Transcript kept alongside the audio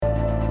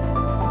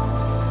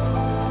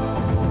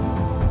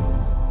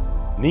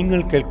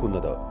നിങ്ങൾ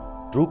കേൾക്കുന്നത്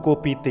true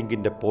copy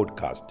തിങ്കിന്റെ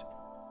podcast.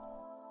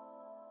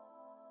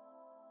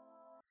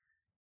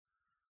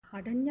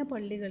 അടഞ്ഞ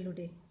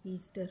പള്ളികളുടെ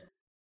ഈസ്റ്റർ.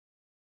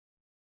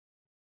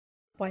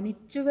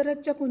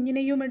 പനിച്ചുവിറച്ച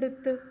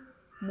കുഞ്ഞിനെയുമെടുത്ത്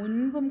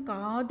മുൻപും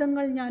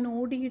കാതങ്ങൾ ഞാൻ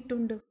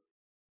ഓടിയിട്ടുണ്ട്.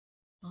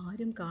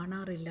 ആരും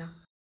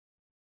കാണാറില്ല.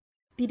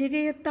 തിരികെ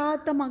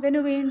എത്താത്ത മകനു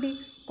വേണ്ടി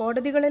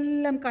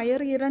കോടതികളെല്ലാം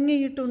കയറി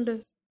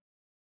ഇറങ്ങിയിട്ടുണ്ട്.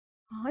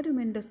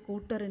 ആരും എൻ്റെ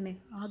സ്കൂട്ടറിനെ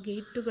ആ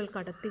ഗേറ്റുകൾ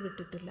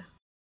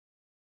കടത്തിവിട്ടിട്ടില്ല.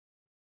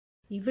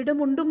 ഇവിടെ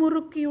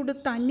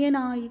മുണ്ടുമുറുക്കിയുടുത്ത്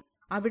അന്യനായി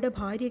അവിടെ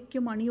ഭാര്യയ്ക്ക്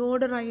മണി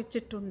ഓർഡർ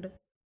അയച്ചിട്ടുണ്ട്.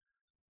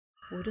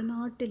 ഒരു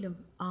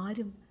നാട്ടിലും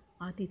ആരും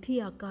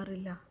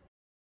അതിഥിയാക്കാറില്ല.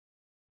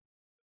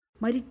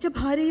 മരിച്ച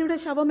ഭാര്യയുടെ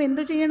ശവം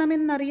എന്തു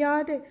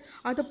ചെയ്യണമെന്നറിയാതെ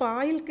അത്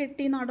പായിൽ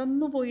കെട്ടി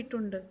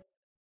നടന്നുപോയിട്ടുണ്ട്.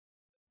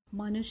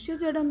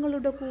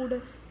 മനുഷ്യജടങ്ങളുടെ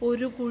കൂടെ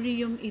ഒരു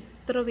കുഴിയും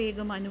ഇത്ര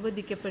വേഗം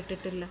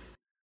അനുവദിക്കപ്പെട്ടിട്ടില്ല.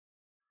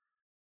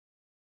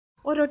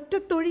 ഒരൊറ്റ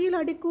തൊഴിയിൽ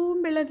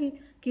അടിക്കൂം വിളകി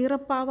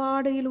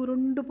കീറപ്പാവാടയിൽ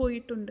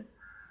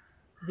ഉരുണ്ടുപോയിട്ടുണ്ട്.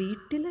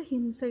 വീട്ടിലെ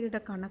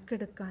ഹിംസയുടെ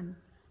കണക്കെടുക്കാൻ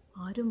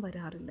ആരും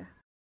വരാറില്ല.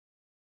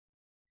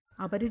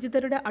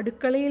 അപരിചിതരുടെ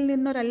അടുക്കളയിൽ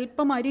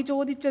നിന്നൊരൽപ്പം അരി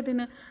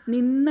ചോദിച്ചതിന്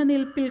നിന്ന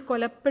നിൽപ്പിൽ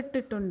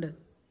കൊലപ്പെട്ടിട്ടുണ്ട്.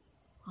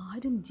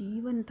 ആരും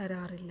ജീവൻ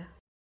തരാറില്ല.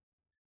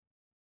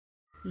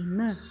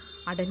 ഇന്ന്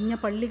അടഞ്ഞ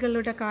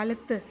പള്ളികളുടെ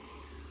കാലത്ത്,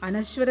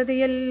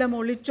 അനശ്വരതയെല്ലാം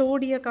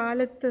ഒളിച്ചോടിയ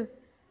കാലത്ത്,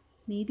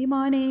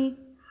 നീതിമാനേ,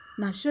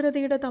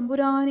 നശ്വരതയുടെ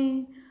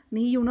തമ്പുരാനേ,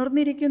 നീ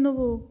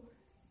ഉണർന്നിരിക്കുന്നുവോ?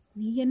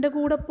 നീ എൻ്റെ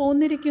കൂടെ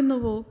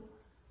പോന്നിരിക്കുന്നുവോ?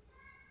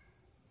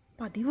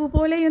 പതിവ്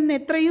പോലെ എന്ന്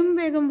എത്രയും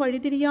വേഗം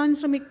വഴിതിരിയാൻ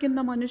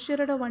ശ്രമിക്കുന്ന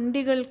മനുഷ്യരുടെ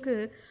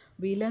വണ്ടികൾക്ക്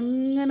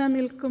വിലങ്ങനെ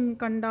നിൽക്കും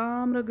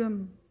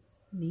കണ്ടാമൃഗം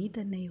നീ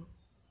തന്നെയോ?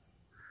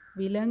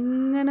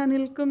 വിലങ്ങനെ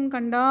നിൽക്കും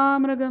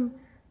കണ്ടാമൃഗം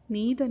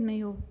നീ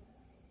തന്നെയോ?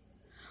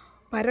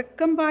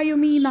 പരക്കം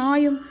പായും ഈ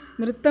നായും,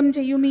 നൃത്തം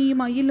ചെയ്യും ഈ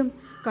മയിലും,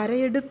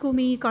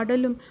 കരയെടുക്കും ഈ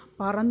കടലും,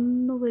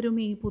 പറന്നു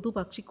വരും ഈ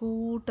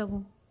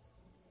പുതുപക്ഷിക്കൂട്ടവും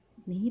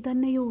നീ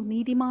തന്നെയോ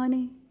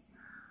നീതിമാനെ?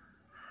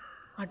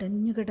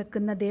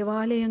 അടഞ്ഞുകിടക്കുന്ന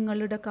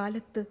ദേവാലയങ്ങളുടെ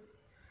കാലത്ത്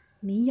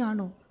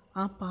നീയാണോ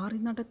ആ പാറി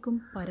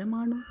നടക്കും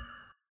പരമാണു?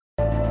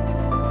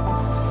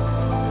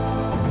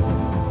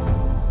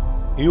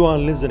 You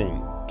are listening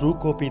True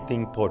Copy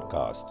Think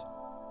podcast.